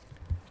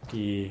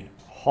Die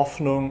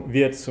Hoffnung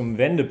wird zum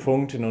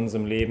Wendepunkt in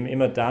unserem Leben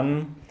immer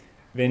dann,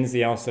 wenn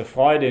sie aus der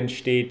Freude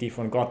entsteht, die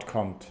von Gott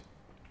kommt.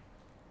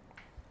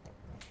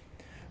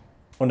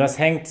 Und das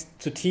hängt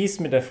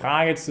zutiefst mit der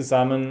Frage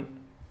zusammen,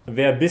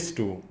 wer bist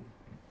du,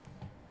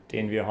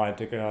 den wir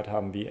heute gehört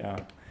haben,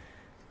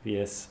 wie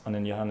es an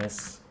den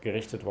Johannes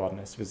gerichtet worden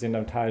ist. Wir sind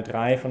am Teil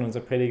 3 von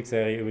unserer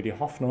Predigtserie über die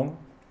Hoffnung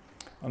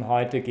und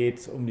heute geht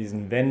es um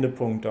diesen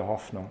Wendepunkt der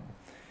Hoffnung.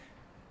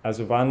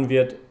 Also wann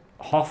wird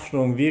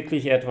Hoffnung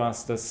wirklich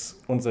etwas,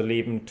 das unser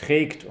Leben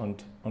trägt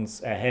und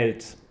uns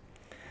erhält?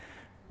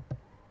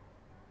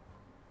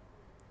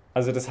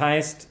 Also das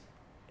heißt,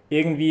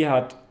 irgendwie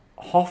hat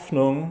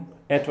Hoffnung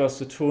etwas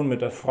zu tun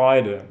mit der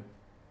Freude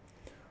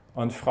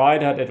und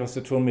Freude hat etwas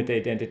zu tun mit der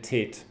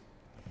Identität.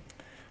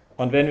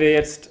 Und wenn wir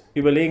jetzt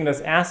überlegen,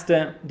 das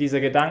erste dieser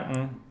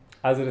Gedanken,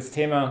 also das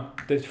Thema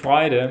der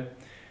Freude,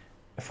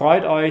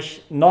 freut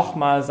euch,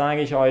 nochmal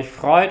sage ich euch,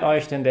 freut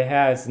euch, denn der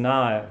Herr ist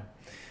nahe.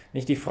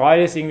 Nicht die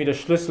Freude ist irgendwie der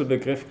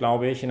Schlüsselbegriff,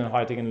 glaube ich, in den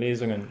heutigen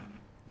Lesungen.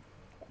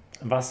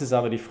 Was ist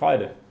aber die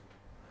Freude?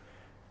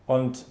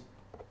 Und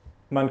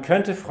man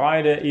könnte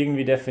Freude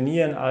irgendwie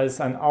definieren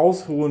als ein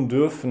Ausruhen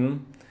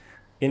dürfen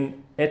in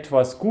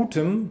etwas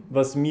Gutem,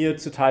 was mir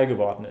zuteil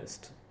geworden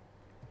ist.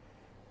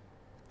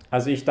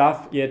 Also ich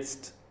darf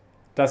jetzt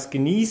das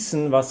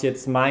genießen, was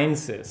jetzt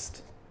meins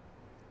ist.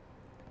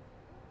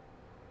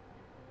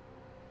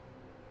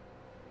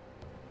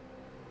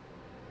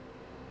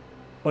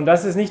 Und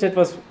das ist nicht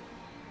etwas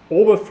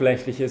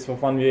Oberflächliches,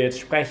 wovon wir jetzt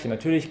sprechen.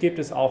 Natürlich gibt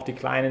es auch die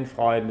kleinen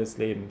Freuden des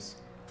Lebens.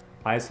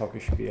 Eishockey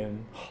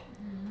spielen,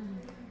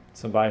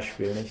 zum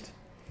Beispiel, nicht?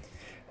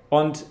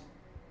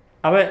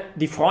 Aber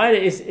die Freude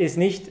ist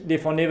nicht, die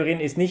von der wir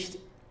reden, ist nicht,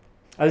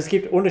 also es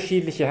gibt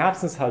unterschiedliche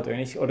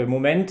Herzenshaltungen oder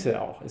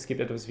Momente auch. Es gibt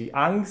etwas wie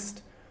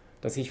Angst,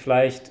 dass ich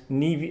vielleicht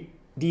nie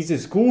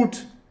dieses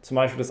Gut, zum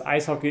Beispiel des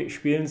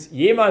Eishockeyspielens,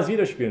 jemals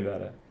wieder spielen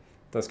werde.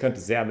 Das könnte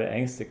sehr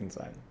beängstigend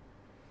sein.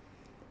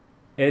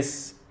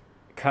 Es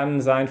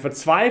kann sein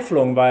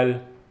Verzweiflung, weil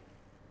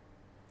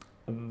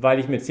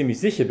ich mir ziemlich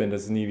sicher bin,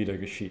 dass es nie wieder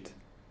geschieht.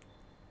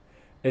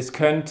 Es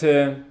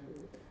könnte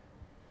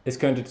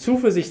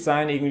Zuversicht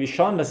sein, irgendwie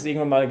schon, dass es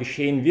irgendwann mal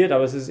geschehen wird,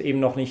 aber es ist eben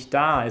noch nicht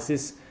da. Es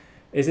ist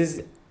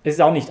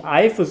auch nicht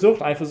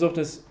Eifersucht. Eifersucht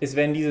ist,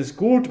 wenn dieses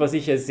Gut, was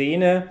ich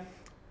ersehne,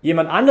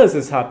 jemand anderes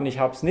es hat und ich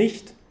habe es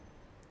nicht.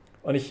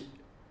 Und ich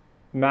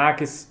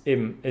merke es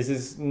eben, es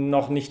ist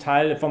noch nicht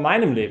Teil von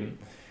meinem Leben.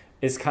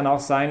 Es kann auch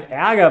sein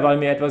Ärger, weil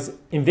mir etwas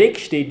im Weg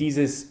steht,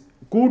 dieses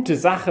gute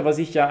Sache, was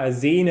ich ja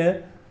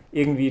ersehne,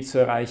 irgendwie zu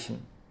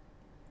erreichen.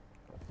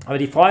 Aber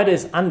die Freude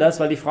ist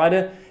anders, weil die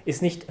Freude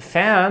ist nicht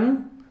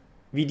fern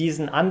wie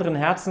diesen anderen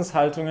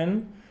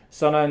Herzenshaltungen,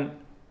 sondern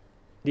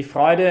die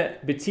Freude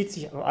bezieht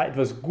sich auf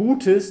etwas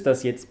Gutes,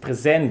 das jetzt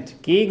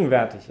präsent,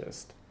 gegenwärtig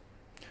ist.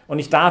 Und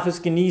ich darf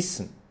es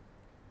genießen.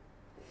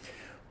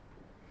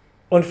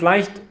 Und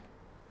vielleicht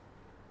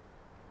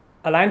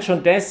allein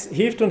schon das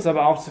hilft uns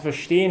aber auch zu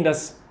verstehen,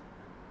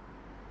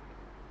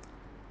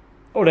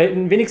 oder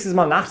wenigstens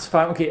mal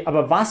nachzufragen, okay,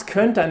 aber was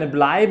könnte eine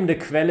bleibende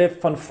Quelle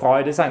von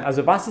Freude sein?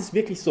 Also was ist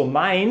wirklich so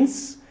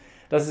meins,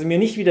 dass es mir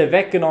nicht wieder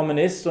weggenommen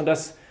ist und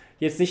das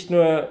jetzt nicht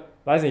nur,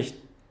 weiß nicht,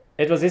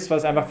 etwas ist,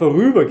 was einfach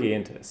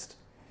vorübergehend ist.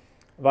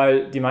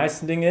 Weil die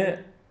meisten Dinge,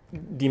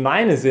 die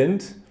meine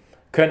sind,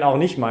 können auch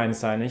nicht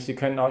meins sein. Nicht? Die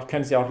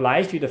können sie auch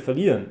leicht wieder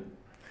verlieren.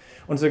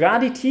 Und sogar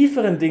die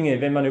tieferen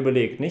Dinge, wenn man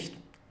überlegt, nicht?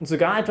 Und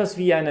sogar etwas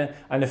wie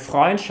eine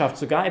Freundschaft,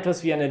 sogar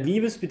etwas wie eine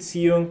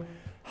Liebesbeziehung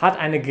hat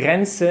eine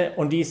Grenze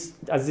und die ist,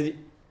 also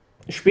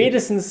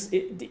spätestens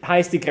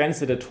heißt die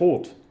Grenze der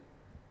Tod.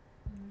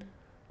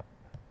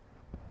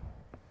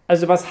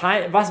 Also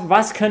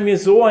was können wir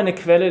so eine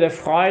Quelle der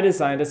Freude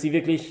sein, dass sie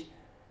wirklich,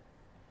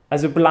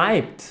 also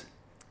bleibt,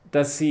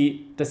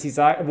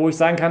 wo ich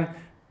sagen kann,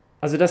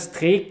 also das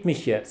trägt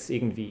mich jetzt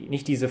irgendwie,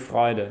 nicht diese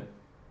Freude.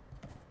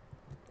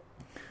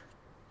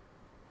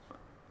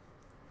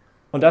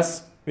 Und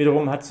das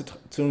wiederum hat zu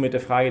tun mit der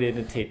Frage der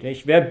Identität.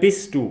 Nicht? Wer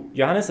bist du?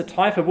 Johannes der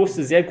Täufer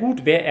wusste sehr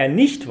gut, wer er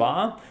nicht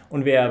war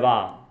und wer er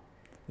war.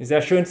 Ist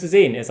sehr schön zu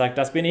sehen. Er sagt,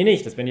 das bin ich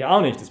nicht, das bin ich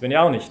auch nicht, das bin ich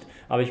auch nicht,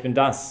 aber ich bin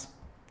das.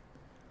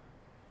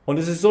 Und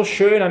es ist so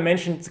schön, einen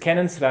Menschen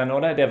kennenzulernen,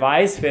 oder? Der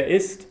weiß, wer er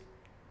ist.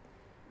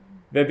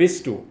 Wer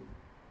bist du?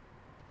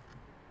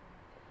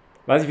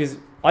 Weiß ich, wie es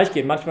euch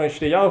geht. Manchmal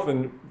stehe ich auf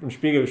im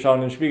Spiegel, schaue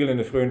in den Spiegel in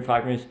der Früh und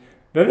frage mich,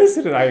 wer bist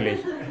du denn eigentlich?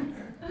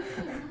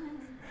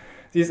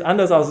 Sie ist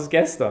anders aus als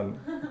gestern.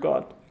 Oh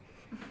Gott.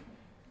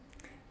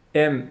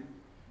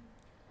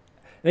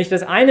 Nicht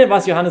das eine,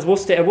 was Johannes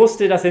wusste, er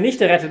wusste, dass er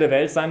nicht der Retter der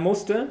Welt sein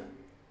musste,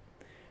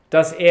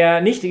 dass er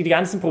nicht die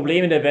ganzen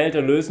Probleme der Welt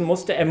erlösen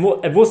musste. Er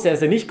wusste,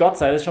 dass er nicht Gott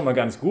sei, das ist schon mal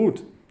ganz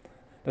gut.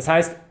 Das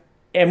heißt,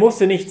 er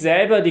musste nicht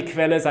selber die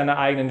Quelle seiner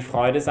eigenen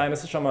Freude sein,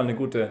 das ist schon mal eine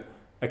gute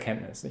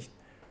Erkenntnis. Nicht?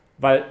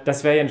 Weil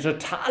das wäre ja eine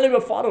totale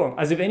Überforderung.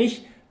 Also wenn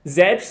ich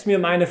selbst mir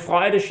meine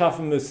Freude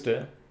schaffen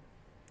müsste,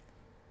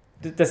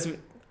 das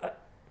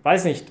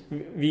weiß nicht,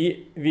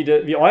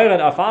 wie eure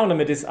Erfahrung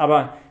damit ist,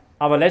 aber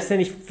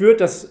letztendlich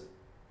führt das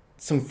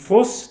zum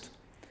Frust.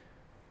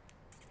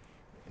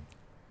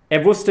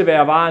 Er wusste, wer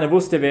er war, und er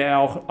wusste, wer er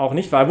auch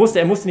nicht war.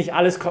 Er musste nicht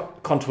alles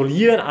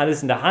kontrollieren,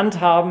 alles in der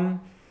Hand haben.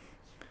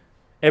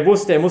 Er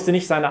musste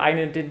nicht seine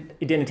eigene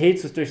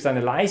Identität durch seine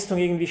Leistung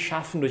irgendwie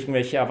schaffen, durch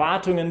irgendwelche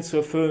Erwartungen zu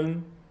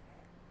erfüllen.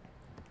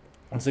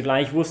 Und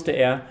zugleich wusste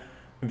er,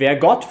 wer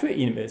Gott für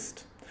ihn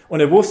ist. Und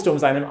er wusste um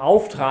seinen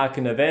Auftrag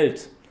in der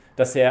Welt,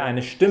 dass er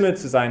eine Stimme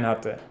zu sein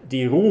hatte,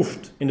 die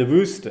ruft in der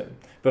Wüste,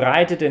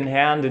 bereitet den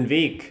Herrn den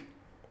Weg.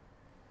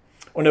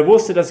 Und er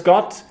wusste, dass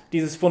Gott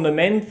dieses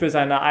Fundament für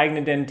seine eigene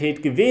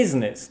Identität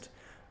gewesen ist.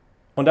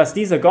 Und dass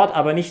dieser Gott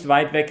aber nicht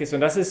weit weg ist. Und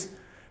das ist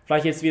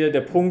vielleicht jetzt wieder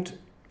der Punkt,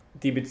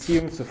 die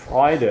Beziehung zur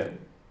Freude.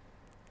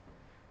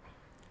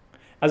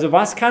 Also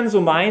was kann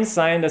so meins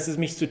sein, dass es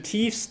mich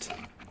zutiefst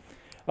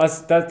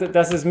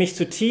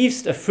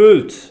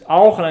erfüllt,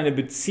 auch in einer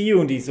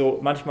Beziehung, die so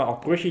manchmal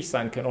auch brüchig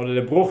sein kann, oder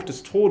der Bruch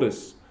des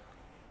Todes.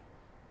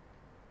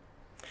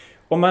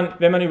 Und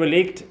wenn man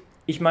überlegt,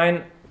 ich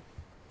meine,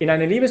 in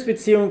einer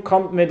Liebesbeziehung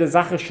kommt mir die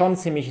Sache schon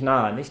ziemlich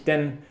nahe, nicht?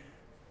 Denn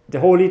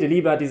der Hohelied der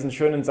Liebe hat diesen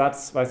schönen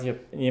Satz, weiß nicht, ob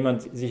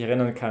jemand sich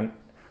erinnern kann: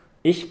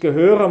 Ich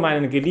gehöre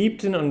meinen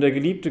Geliebten und der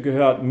Geliebte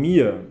gehört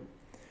mir.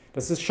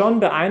 Das ist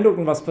schon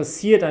beeindruckend, was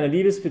passiert in einer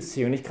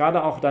Liebesbeziehung, nicht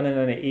gerade auch dann in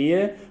einer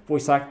Ehe, wo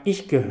ich sage,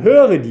 ich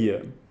gehöre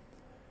dir.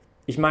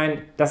 Ich meine,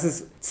 das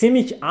ist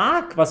ziemlich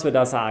arg, was wir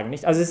da sagen,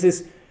 nicht? Also es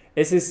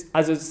ist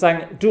also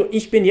sozusagen,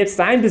 ich bin jetzt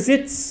dein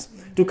Besitz.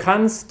 Du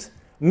kannst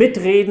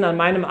mitreden an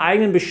meinem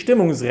eigenen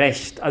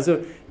Bestimmungsrecht. Also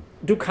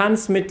du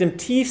kannst mit dem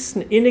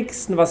tiefsten,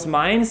 innigsten, was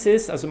meins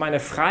ist, also meine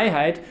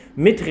Freiheit,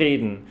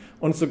 mitreden.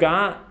 Und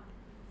sogar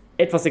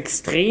etwas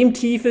extrem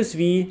Tiefes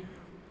wie,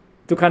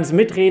 du kannst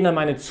mitreden an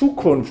meine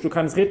Zukunft, du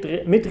kannst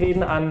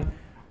mitreden an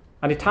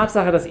die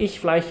Tatsache, dass ich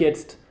vielleicht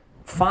jetzt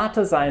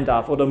Vater sein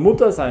darf oder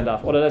Mutter sein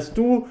darf oder dass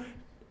du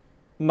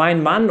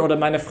mein Mann oder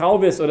meine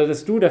Frau wirst oder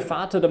dass du der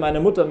Vater oder meine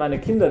Mutter, meine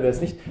Kinder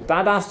wirst. Nicht?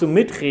 Da darfst du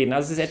mitreden.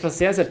 Also es ist etwas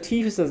sehr, sehr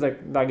Tiefes, das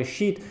da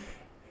geschieht.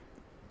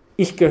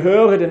 Ich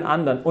gehöre den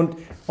anderen. Und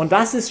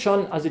das ist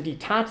schon, also die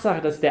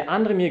Tatsache, dass der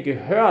andere mir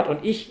gehört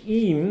und ich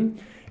ihm,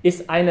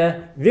 ist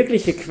eine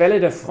wirkliche Quelle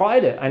der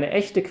Freude, eine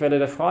echte Quelle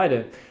der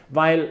Freude.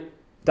 Weil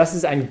das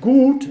ist ein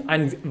Gut,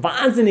 ein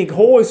wahnsinnig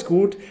hohes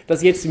Gut,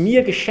 das jetzt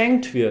mir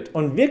geschenkt wird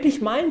und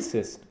wirklich meins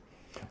ist.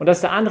 Und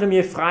dass der andere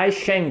mir frei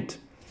schenkt.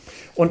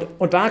 Und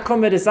da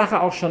kommen wir der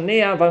Sache auch schon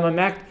näher, weil man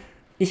merkt,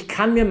 ich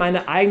kann mir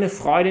meine eigene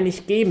Freude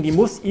nicht geben. Die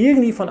muss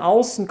irgendwie von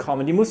außen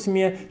kommen. Die muss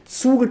mir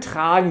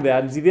zugetragen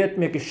werden. Sie wird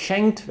mir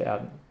geschenkt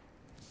werden.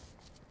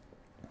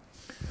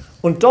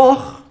 Und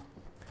doch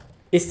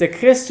ist der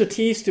Christ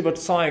zutiefst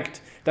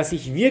überzeugt, dass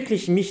ich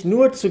wirklich mich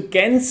nur zur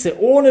Gänze,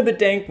 ohne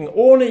Bedenken,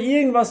 ohne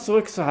irgendwas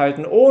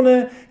zurückzuhalten,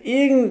 ohne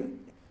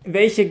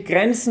irgendwelche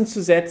Grenzen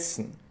zu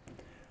setzen,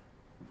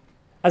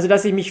 also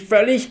dass ich mich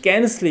völlig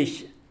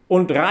gänzlich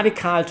und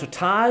radikal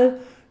total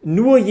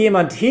nur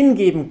jemand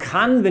hingeben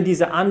kann, wenn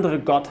dieser andere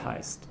Gott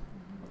heißt.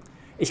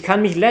 Ich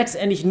kann mich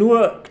letztendlich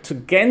nur zur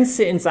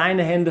Gänze in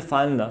seine Hände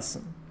fallen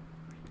lassen.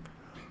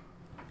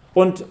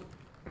 Und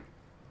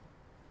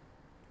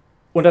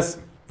das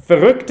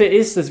Verrückte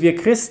ist, dass wir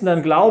Christen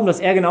dann glauben, dass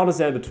er genau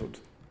dasselbe tut.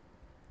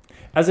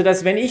 Also,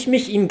 dass wenn ich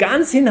mich ihm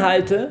ganz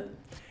hinhalte,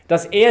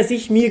 dass er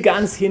sich mir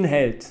ganz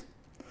hinhält.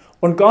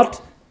 Und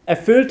Gott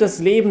erfüllt das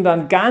Leben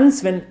dann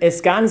ganz, wenn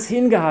es ganz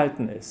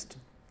hingehalten ist.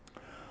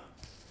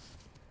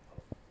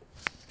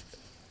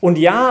 Und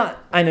ja,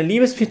 eine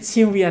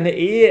Liebesbeziehung wie eine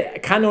Ehe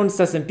kann uns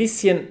das ein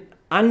bisschen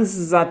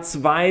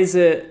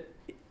ansatzweise,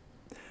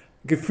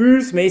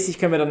 gefühlsmäßig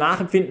können wir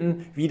danach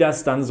empfinden, wie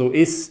das dann so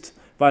ist.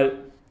 Weil,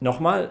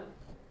 nochmal,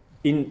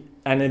 in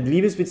einer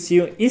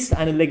Liebesbeziehung ist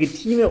eine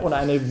legitime und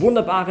eine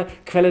wunderbare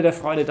Quelle der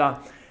Freude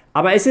da.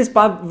 Aber es ist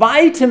bei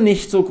weitem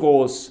nicht so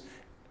groß,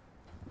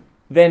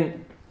 wenn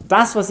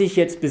das, was ich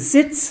jetzt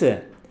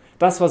besitze,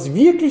 das, was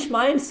wirklich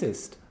meins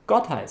ist,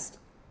 Gott heißt.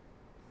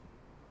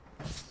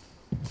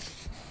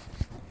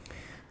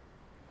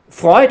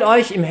 Freut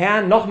euch im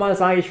Herrn, nochmal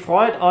sage ich,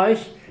 freut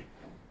euch,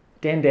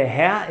 denn der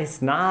Herr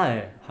ist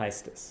nahe,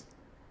 heißt es.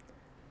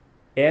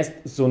 Er ist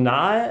so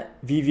nahe,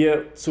 wie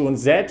wir zu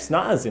uns selbst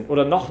nahe sind,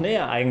 oder noch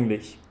näher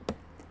eigentlich.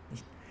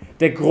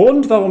 Der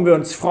Grund, warum wir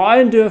uns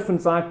freuen dürfen,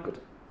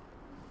 sagt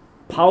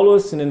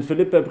Paulus in den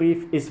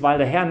Philipperbrief, ist, weil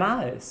der Herr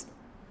nahe ist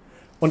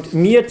und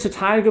mir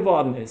zuteil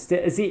geworden ist,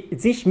 der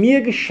sich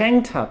mir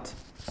geschenkt hat.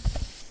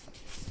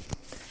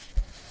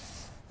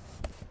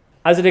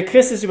 Also der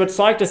Christ ist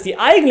überzeugt, dass die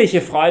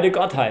eigentliche Freude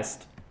Gott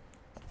heißt.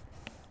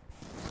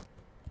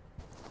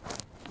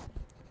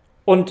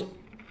 Und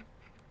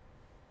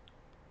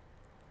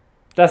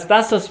dass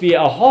das, was wir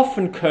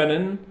erhoffen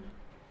können,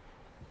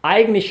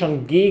 eigentlich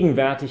schon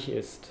gegenwärtig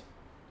ist.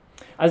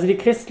 Also die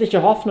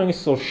christliche Hoffnung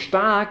ist so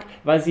stark,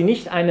 weil sie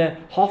nicht eine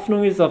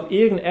Hoffnung ist auf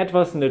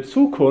irgendetwas in der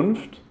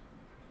Zukunft,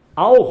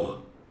 auch.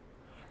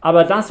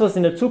 Aber das, was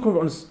in der Zukunft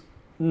uns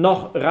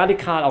noch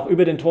radikal auch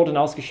über den Tod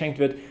hinaus geschenkt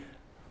wird,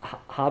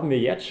 haben wir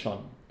jetzt schon.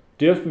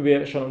 Dürfen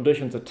wir schon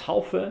durch unsere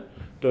Taufe,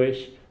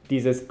 durch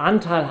dieses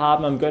Anteil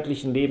haben am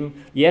göttlichen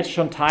Leben, jetzt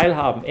schon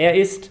teilhaben. Er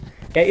ist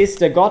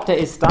der Gott, der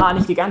ist da.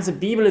 Nicht die ganze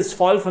Bibel ist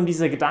voll von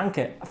dieser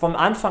Gedanke. Vom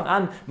Anfang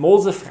an,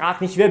 Mose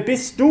fragt nicht, wer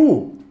bist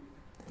du?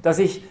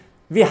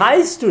 wie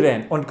heißt du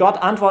denn? Und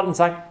Gott antwortet und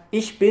sagt,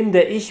 ich bin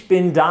der Ich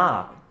bin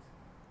da.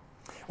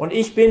 Und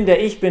ich bin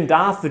der Ich bin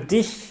da für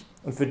dich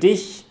und für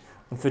dich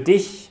und für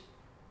dich.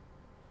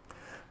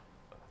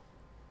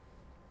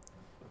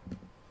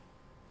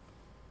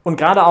 Und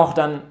gerade auch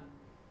dann,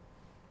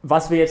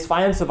 was wir jetzt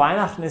feiern zu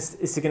Weihnachten,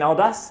 ist genau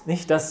das,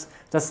 nicht? Dass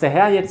der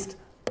Herr jetzt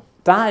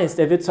da ist,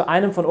 er wird zu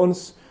einem von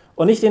uns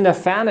und nicht in der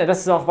Ferne. Das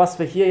ist auch, was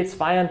wir hier jetzt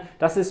feiern,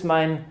 das ist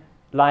mein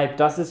Leib,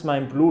 das ist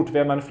mein Blut.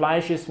 Wer mein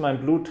Fleisch isst,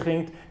 mein Blut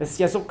trinkt, das ist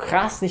ja so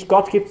krass, nicht?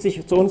 Gott gibt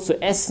sich zu uns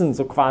zu essen,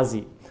 so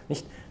quasi.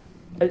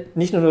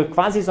 Nicht nur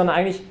quasi, sondern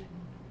eigentlich,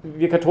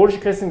 wir katholische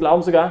Christen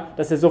glauben sogar,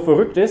 dass er so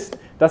verrückt ist,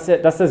 dass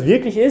das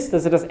wirklich ist,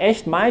 dass er das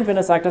echt meint, wenn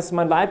er sagt, das ist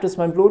mein Leib, das ist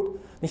mein Blut.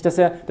 Nicht, dass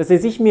er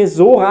sich mir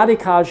so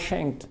radikal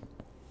schenkt.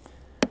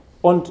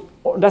 Und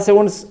dass er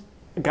uns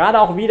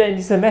gerade auch wieder in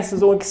dieser Messe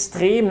so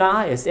extrem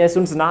nahe ist. Er ist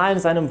uns nahe in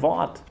seinem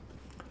Wort.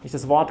 Nicht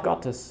das Wort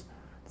Gottes.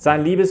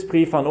 Sein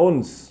Liebesbrief an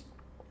uns.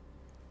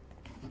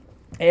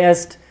 Er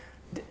ist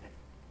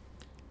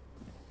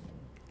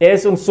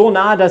uns so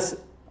nahe, dass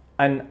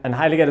ein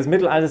Heiliger des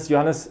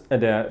Mittelalters,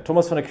 der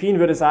Thomas von Aquin,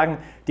 würde sagen,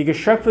 die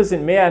Geschöpfe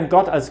sind mehr in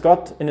Gott als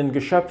Gott in den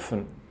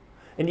Geschöpfen.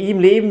 In ihm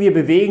leben wir,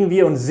 bewegen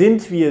wir und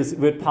sind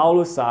wir, wird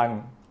Paulus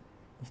sagen.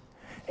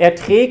 Er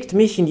trägt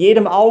mich in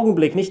jedem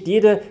Augenblick, nicht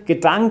jeder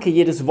Gedanke,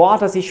 jedes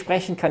Wort, das ich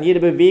sprechen kann, jede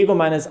Bewegung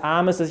meines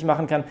Armes, das ich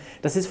machen kann,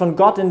 das ist von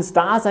Gott ins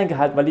Dasein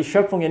gehalten, weil die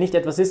Schöpfung ja nicht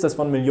etwas ist, das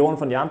von Millionen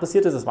von Jahren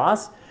passiert ist, das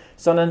war's,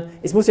 sondern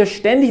es muss ja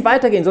ständig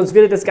weitergehen, sonst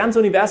würde das ganze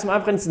Universum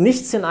einfach ins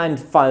Nichts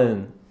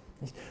hineinfallen.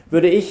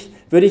 Würde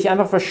ich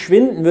einfach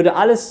verschwinden, würde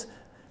alles,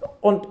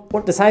 und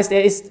das heißt,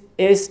 er ist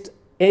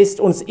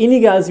uns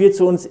inniger, als wir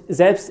zu uns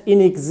selbst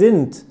innig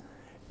sind.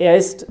 Er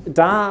ist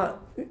da,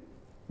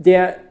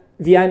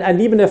 wie ein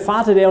liebender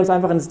Vater, der uns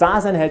einfach ins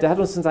Dasein hält, der hat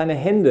uns in seine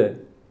Hände.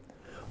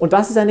 Und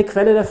das ist eine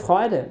Quelle der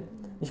Freude,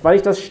 nicht, weil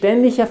ich das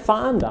ständig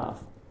erfahren darf.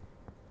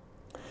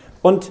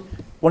 Und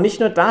nicht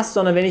nur das,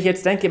 sondern wenn ich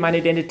jetzt denke, meine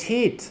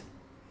Identität,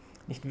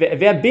 nicht,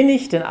 wer bin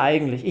ich denn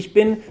eigentlich? Ich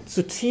bin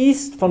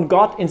zutiefst von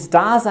Gott ins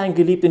Dasein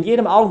geliebt, in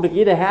jedem Augenblick,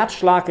 jeder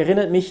Herzschlag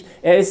erinnert mich,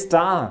 er ist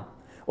da.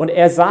 Und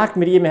er sagt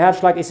mit jedem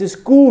Herzschlag, es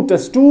ist gut,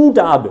 dass du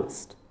da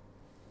bist.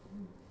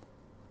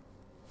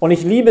 Und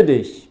ich liebe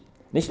dich.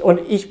 Nicht? Und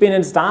ich bin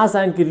ins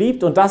Dasein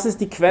geliebt und das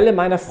ist die Quelle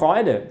meiner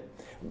Freude,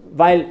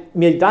 weil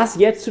mir das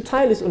jetzt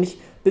zuteil ist und ich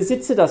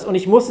besitze das und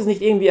ich muss es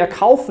nicht irgendwie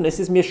erkaufen, es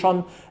ist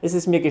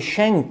mir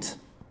geschenkt.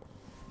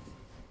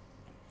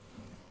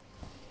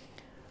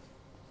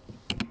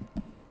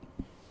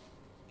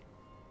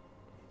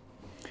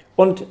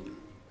 Und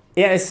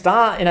er ist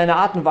da in einer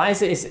Art und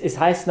Weise, es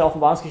heißt in der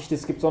Offenbarungsgeschichte,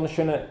 es gibt so eine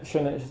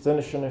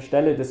schöne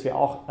Stelle, dass wir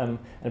auch ein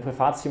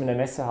Privatstream in der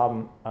Messe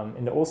haben,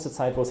 in der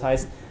Osterzeit, wo es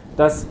heißt,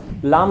 das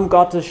Lamm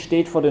Gottes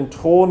steht vor dem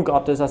Thron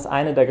Gottes als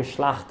einer, der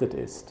geschlachtet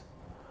ist.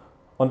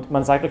 Und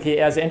man sagt,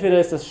 okay, also entweder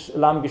ist das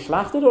Lamm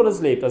geschlachtet oder es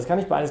lebt, das kann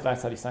nicht beides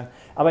gleichzeitig sein.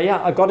 Aber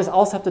ja, Gott ist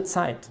außerhalb der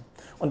Zeit.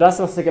 Und das,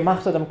 was er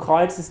gemacht hat am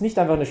Kreuz, ist nicht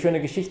einfach eine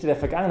schöne Geschichte der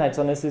Vergangenheit,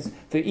 sondern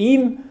für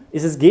ihn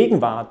ist es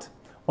Gegenwart.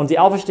 Und die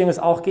Auferstehung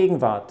ist auch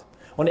Gegenwart.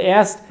 Und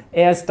er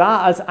ist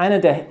da als einer,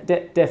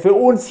 der für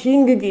uns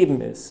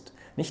hingegeben ist.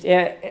 Nicht?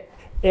 Er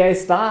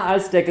ist da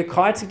als der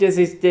Gekreuzigte,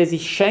 der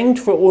sich schenkt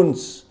für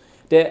uns,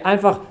 der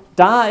einfach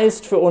da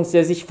ist für uns,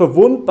 der sich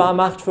verwundbar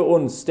macht für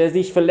uns, der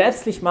sich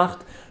verletzlich macht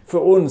für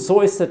uns.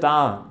 So ist er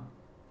da.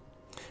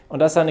 Und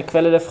das ist eine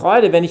Quelle der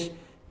Freude,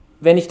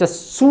 wenn ich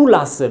das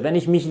zulasse, wenn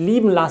ich mich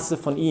lieben lasse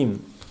von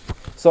ihm.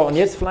 So, und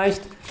jetzt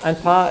vielleicht ein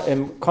paar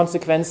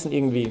Konsequenzen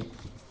irgendwie.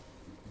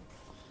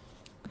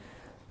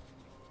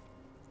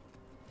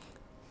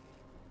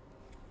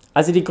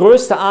 Also die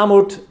größte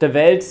Armut der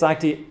Welt,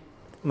 sagt die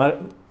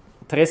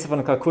Teresa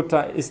von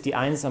Kalkutta, ist die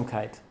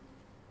Einsamkeit.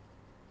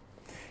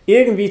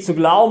 Irgendwie zu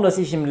glauben, dass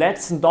ich im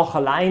Letzten doch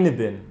alleine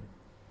bin.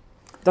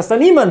 Dass da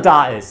niemand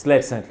da ist,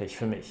 letztendlich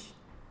für mich.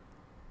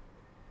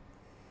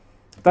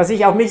 Dass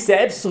ich auf mich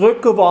selbst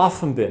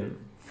zurückgeworfen bin.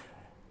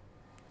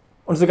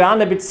 Und sogar in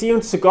der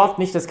Beziehung zu Gott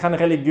nicht, das kann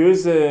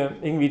religiöse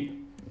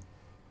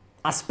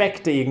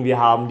Aspekte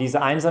haben,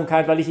 diese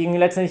Einsamkeit, weil ich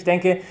letztendlich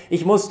denke,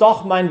 ich muss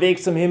doch meinen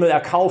Weg zum Himmel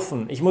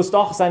erkaufen. Ich muss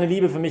doch seine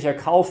Liebe für mich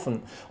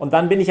erkaufen. Und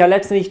dann bin ich ja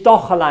letztendlich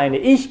doch alleine.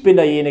 Ich bin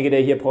derjenige, der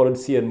hier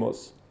produzieren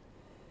muss.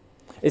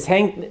 Es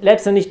hängt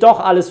letztendlich doch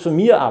alles von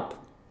mir ab.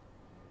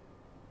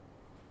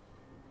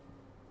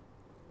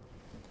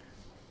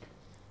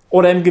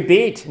 Oder im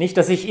Gebet, nicht,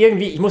 dass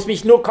ich muss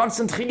mich nur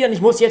konzentrieren,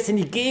 ich muss jetzt in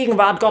die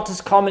Gegenwart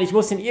Gottes kommen, ich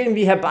muss ihn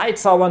irgendwie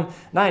herbeizaubern.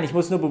 Nein, ich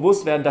muss nur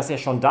bewusst werden, dass er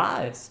schon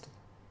da ist.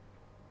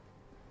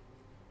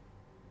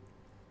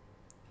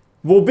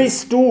 Wo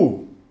bist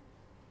du?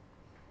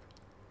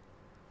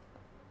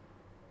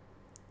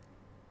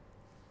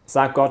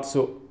 Sagt Gott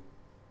zu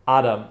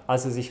Adam,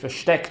 als er sich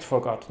versteckt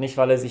vor Gott. Nicht,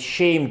 weil er sich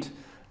schämt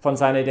von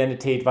seiner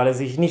Identität, weil er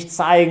sich nicht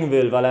zeigen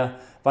will, weil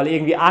er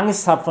irgendwie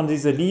Angst hat von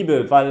dieser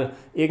Liebe, weil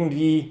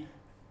irgendwie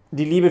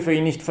die Liebe für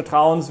ihn nicht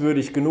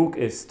vertrauenswürdig genug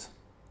ist.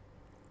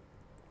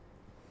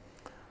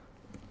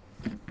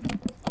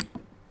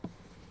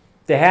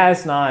 Der Herr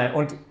ist nahe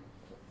und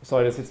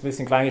sorry, das ist jetzt ein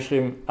bisschen klein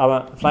geschrieben,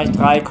 aber vielleicht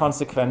 3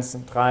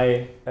 Konsequenzen,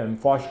 3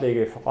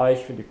 Vorschläge für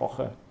euch, für die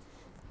Woche,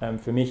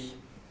 für mich.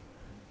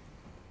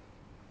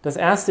 Das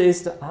erste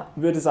ist,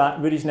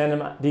 würde ich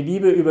nennen, die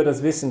Liebe über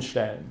das Wissen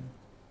stellen.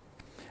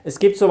 Es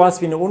gibt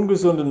sowas wie eine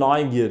ungesunde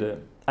Neugierde,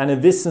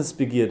 eine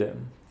Wissensbegierde.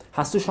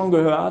 Hast du schon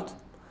gehört?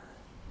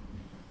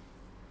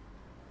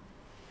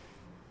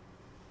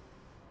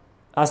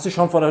 Hast du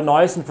schon von der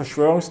neuesten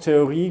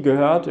Verschwörungstheorie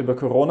gehört über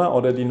Corona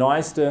oder die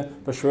neueste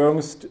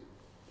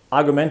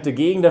Argumente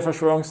gegen der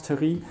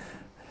Verschwörungstheorie?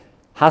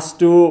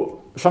 Hast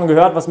du schon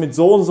gehört, was mit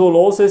so und so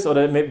los ist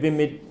oder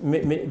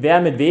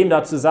wer mit wem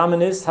da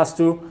zusammen ist? Hast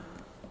du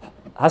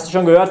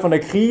schon gehört von der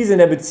Krise in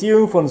der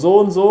Beziehung von so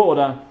und so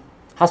oder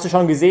hast du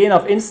schon gesehen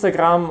auf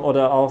Instagram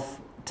oder auf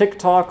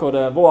TikTok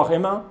oder wo auch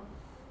immer?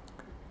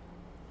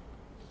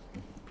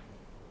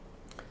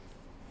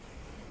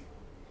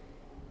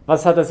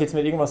 Was hat das jetzt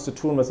mit irgendwas zu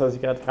tun, was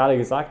ich gerade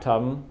gesagt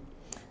habe?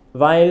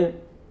 Weil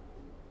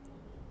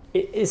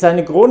es ist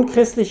eine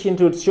grundchristliche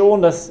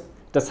Intuition, dass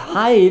das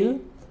Heil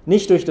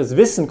nicht durch das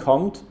Wissen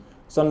kommt,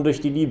 sondern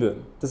durch die Liebe.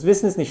 Das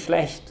Wissen ist nicht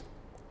schlecht.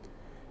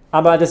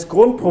 Aber das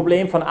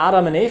Grundproblem von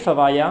Adam und Eva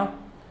war ja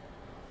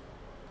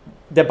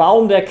der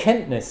Baum der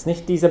Erkenntnis.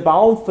 Nicht? Dieser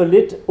Baum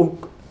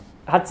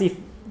hat sie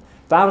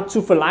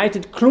dazu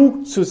verleitet,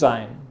 klug zu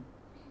sein.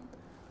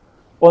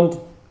 Und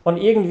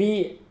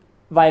irgendwie,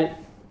 weil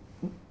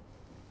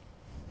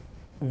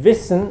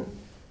Wissen,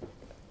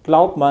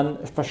 glaubt man,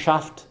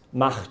 verschafft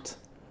Macht,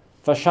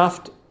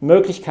 verschafft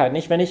Möglichkeiten.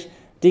 Nicht, wenn ich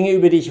Dinge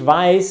über dich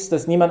weiß,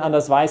 dass niemand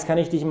anders weiß, kann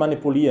ich dich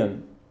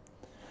manipulieren.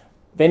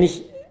 Wenn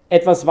ich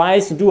etwas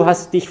weiß und du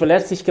hast dich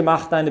verletzlich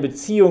gemacht in einer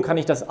Beziehung, kann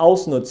ich das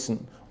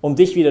ausnutzen, um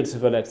dich wieder zu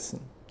verletzen.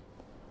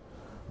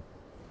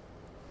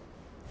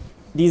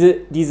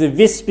 Diese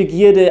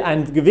Wissbegierde,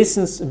 einen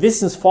gewissen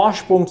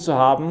Wissensvorsprung zu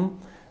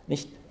haben,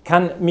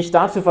 kann mich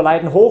dazu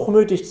verleiten,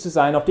 hochmütig zu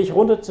sein, auf dich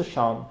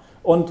runterzuschauen.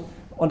 Und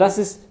das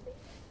ist,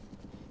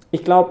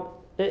 ich glaube,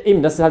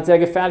 das ist halt sehr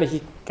gefährlich.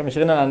 Ich kann mich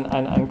erinnern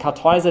an einen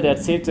Karthäuser, der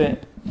erzählte,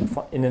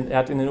 er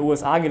hat in den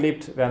USA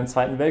gelebt während dem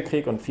Zweiten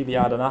Weltkrieg und viele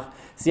Jahre danach.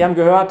 Sie haben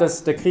gehört,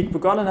 dass der Krieg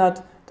begonnen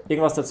hat,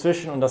 irgendwas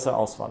dazwischen und dass er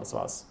aus war. Das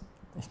war's.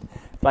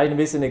 Vielleicht ein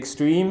bisschen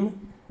extrem.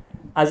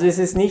 Also es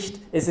ist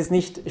nicht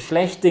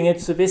schlecht, Dinge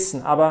zu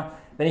wissen, aber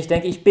wenn ich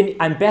denke, ich bin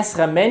ein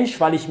besserer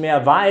Mensch, weil ich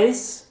mehr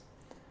weiß,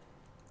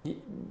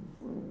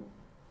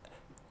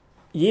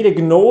 jede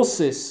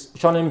Gnosis,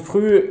 schon im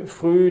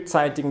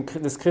frühzeitigen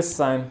des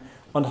Christsein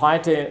und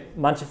heute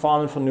manche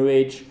Formen von New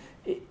Age,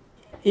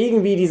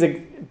 irgendwie diese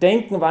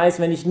Denkenweise,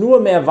 wenn ich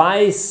nur mehr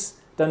weiß,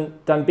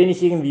 dann bin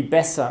ich irgendwie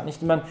besser.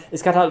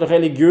 Es gab halt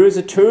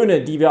religiöse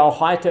Töne, die wir auch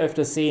heute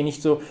öfters sehen,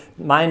 nicht so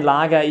mein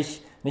Lager,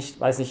 ich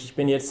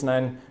bin jetzt in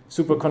einem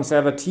super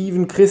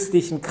konservativen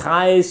christlichen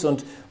Kreis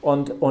und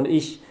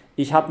ich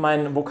habe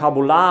mein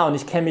Vokabular und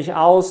ich kenne mich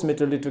aus mit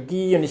der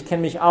Liturgie und ich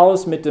kenne mich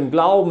aus mit dem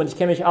Glauben und ich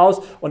kenne mich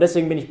aus und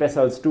deswegen bin ich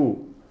besser als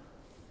du.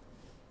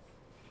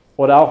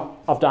 Oder auch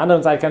auf der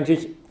anderen Seite kann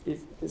natürlich,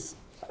 ist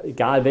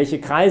egal welche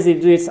Kreise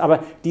du jetzt, aber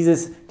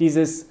dieses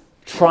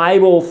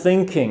Tribal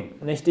Thinking,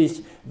 nicht?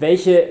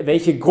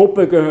 Welche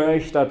Gruppe gehöre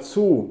ich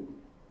dazu?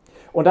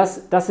 Und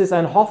das ist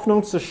ein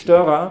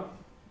Hoffnungszerstörer,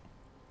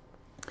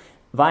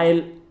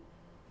 weil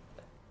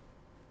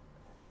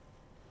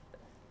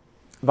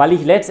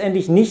ich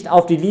letztendlich nicht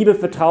auf die Liebe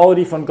vertraue,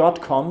 die von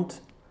Gott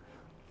kommt,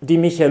 die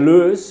mich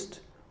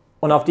erlöst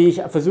und auf die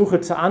ich versuche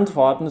zu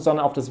antworten,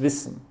 sondern auf das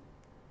Wissen.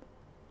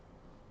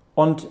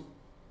 Und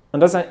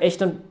das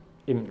ist das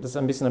ist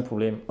ein bisschen ein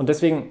Problem. Und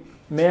deswegen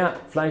mehr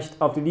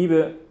vielleicht auf die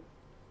Liebe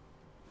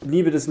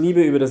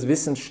über das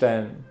Wissen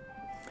stellen.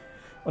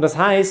 Und das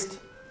heißt,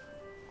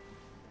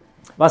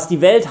 was die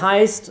Welt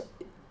heilt,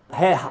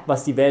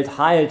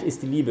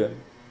 ist die Liebe.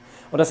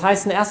 Und das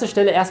heißt an erster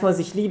Stelle erstmal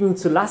sich lieben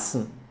zu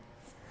lassen.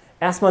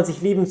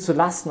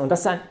 Und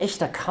das ist ein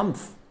echter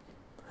Kampf.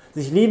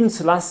 Sich lieben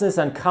zu lassen ist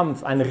ein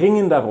Kampf, ein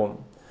Ringen darum.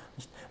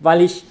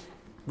 Weil ich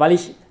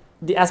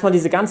erstmal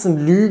diese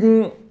ganzen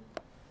Lügen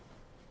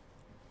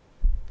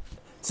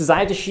zur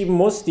Seite schieben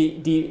muss,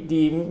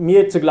 die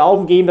mir zu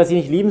glauben geben, dass ich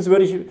nicht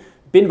liebenswürdig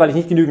bin, weil ich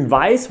nicht genügend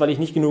weiß, weil ich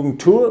nicht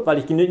genügend tue, weil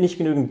ich nicht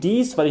genügend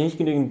dies, weil ich nicht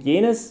genügend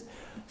jenes.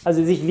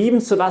 Also sich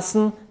lieben zu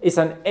lassen ist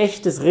ein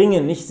echtes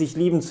Ringen, nicht sich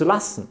lieben zu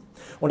lassen.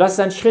 Und das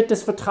ist ein Schritt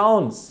des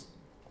Vertrauens.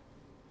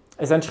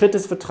 Es ist ein Schritt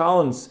des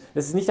Vertrauens.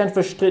 Es ist nicht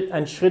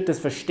ein Schritt des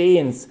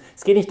Verstehens.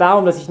 Es geht nicht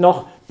darum, dass ich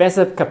noch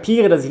besser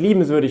kapiere, dass ich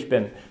liebenswürdig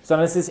bin,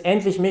 sondern es ist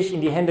endlich, mich in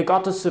die Hände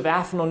Gottes zu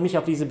werfen und mich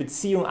auf diese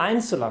Beziehung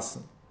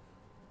einzulassen.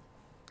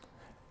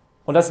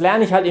 Und das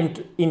lerne ich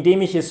halt,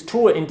 indem ich es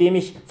tue, indem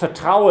ich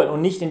vertraue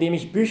und nicht indem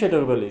ich Bücher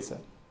darüber lese.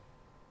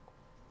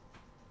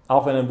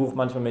 Auch wenn ein Buch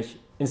manchmal mich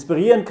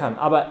inspirieren kann.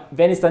 Aber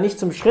wenn es dann nicht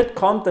zum Schritt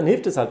kommt, dann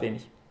hilft es halt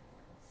wenig.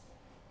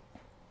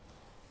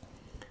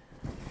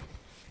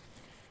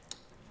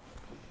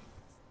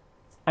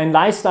 Ein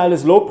Lifestyle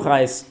des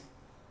Lobpreis.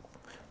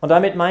 Und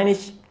damit meine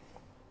ich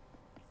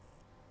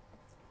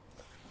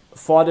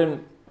vor den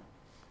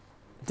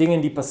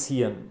Dingen, die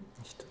passieren.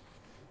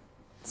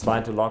 2.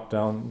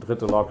 Lockdown,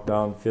 3.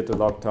 Lockdown, 4.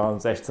 Lockdown,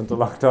 16.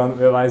 Lockdown,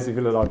 wer weiß wie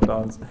viele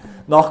Lockdowns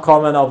noch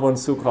kommen, auf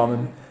uns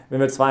zukommen. Wenn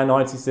wir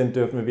 92 sind,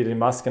 dürfen wir wieder die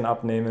Masken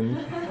abnehmen.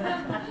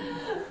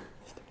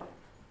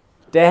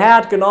 Der Herr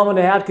hat genommen,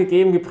 der Herr hat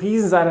gegeben,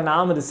 gepriesen sei der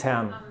Name des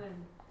Herrn.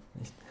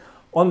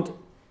 Und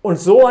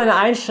so eine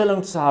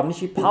Einstellung zu haben,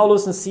 nicht wie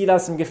Paulus und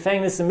Silas im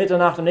Gefängnis um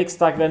Mitternacht, am nächsten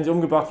Tag werden sie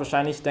umgebracht,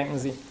 wahrscheinlich denken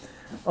sie.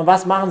 Und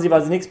was machen sie,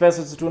 weil sie nichts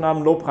Besseres zu tun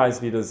haben?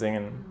 Lobpreislieder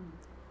singen.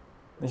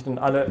 Nicht? Und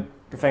alle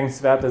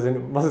Gefängniswärter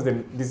sind, was ist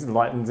denn, diese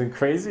Leute sind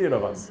crazy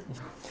oder was?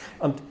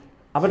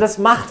 Aber das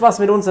macht was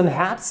mit unseren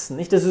Herzen.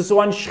 Nicht? Das ist so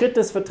ein Schritt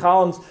des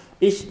Vertrauens.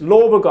 Ich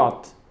lobe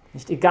Gott,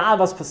 nicht egal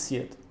was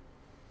passiert.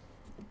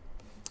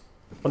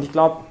 Und ich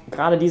glaube,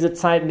 gerade diese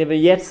Zeit, in der wir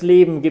jetzt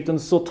leben, gibt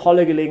uns so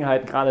tolle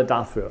Gelegenheiten gerade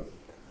dafür.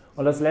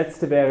 Und das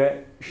Letzte wäre,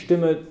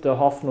 Stimme der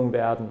Hoffnung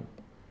werden.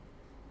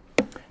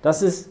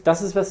 Das ist,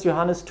 was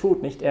Johannes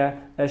tut. Nicht? Er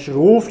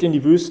ruft in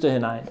die Wüste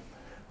hinein,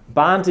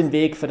 bahnt den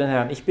Weg für den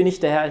Herrn. Ich bin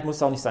nicht der Herr, ich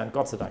muss auch nicht sein,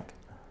 Gott sei Dank.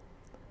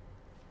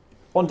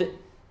 Und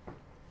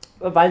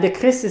weil der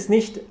Christ ist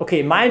nicht,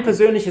 okay, mein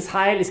persönliches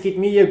Heil, es geht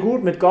mir hier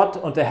gut mit Gott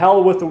und the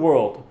hell with the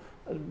world.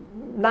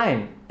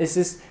 Nein, es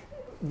ist,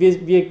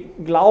 wir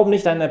glauben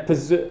nicht an eine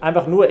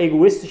einfach nur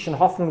egoistischen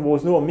Hoffnung, wo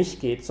es nur um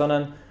mich geht,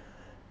 sondern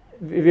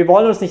wir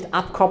wollen uns nicht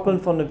abkoppeln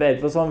von der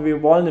Welt, sondern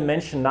wir wollen den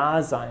Menschen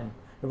nahe sein.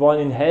 Wir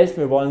wollen ihnen helfen,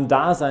 wir wollen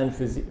da sein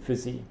für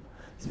sie.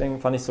 Deswegen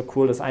fand ich es so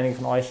cool, dass einige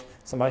von euch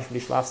zum Beispiel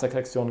die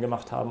Schlafsack-Aktion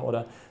gemacht haben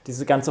oder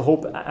diese ganze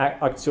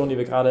Hope-Aktion, die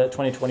wir gerade,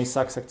 2020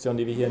 Sucks-Aktion,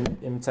 die wir hier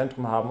im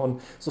Zentrum haben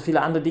und so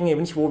viele andere Dinge,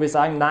 wo wir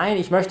sagen, nein,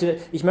 ich möchte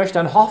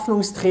ein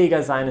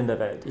Hoffnungsträger sein in der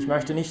Welt. Ich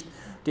möchte nicht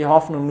die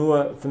Hoffnung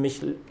nur für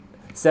mich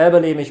selber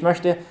leben. Ich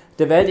möchte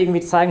der Welt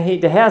irgendwie zeigen, hey,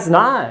 der Herr ist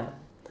nahe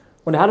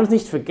und er hat uns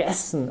nicht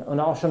vergessen und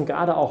auch schon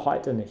gerade auch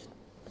heute nicht.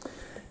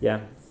 Ja,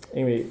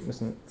 irgendwie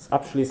müssen wir es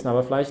abschließen,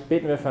 aber vielleicht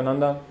beten wir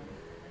füreinander,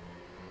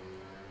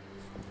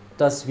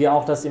 dass wir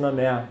auch das immer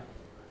mehr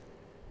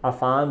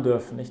erfahren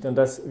dürfen, nicht? Und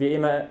dass wir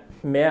immer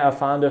mehr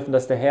erfahren dürfen,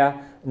 dass der Herr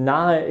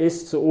nahe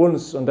ist zu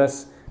uns und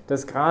dass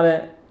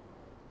gerade,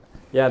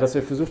 ja, dass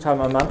wir versucht haben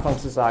am Anfang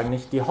zu sagen,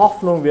 nicht? Die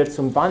Hoffnung wird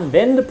zum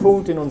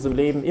Wendepunkt in unserem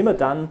Leben immer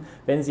dann,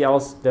 wenn sie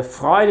aus der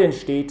Freude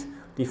entsteht,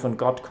 die von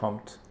Gott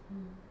kommt.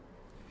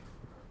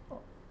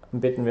 Und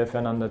bitten wir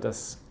füreinander,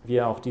 dass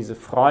wir auch diese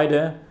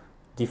Freude,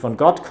 die von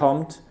Gott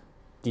kommt,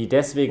 die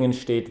deswegen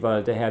entsteht,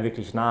 weil der Herr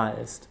wirklich nahe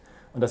ist.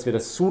 Und dass wir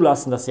das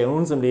zulassen, dass er in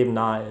unserem Leben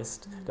nahe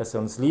ist, dass er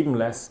uns lieben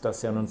lässt,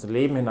 dass er in unser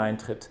Leben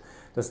hineintritt,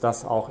 dass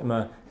das auch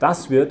immer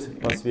das wird,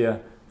 was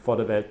wir vor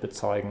der Welt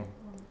bezeugen.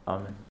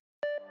 Amen.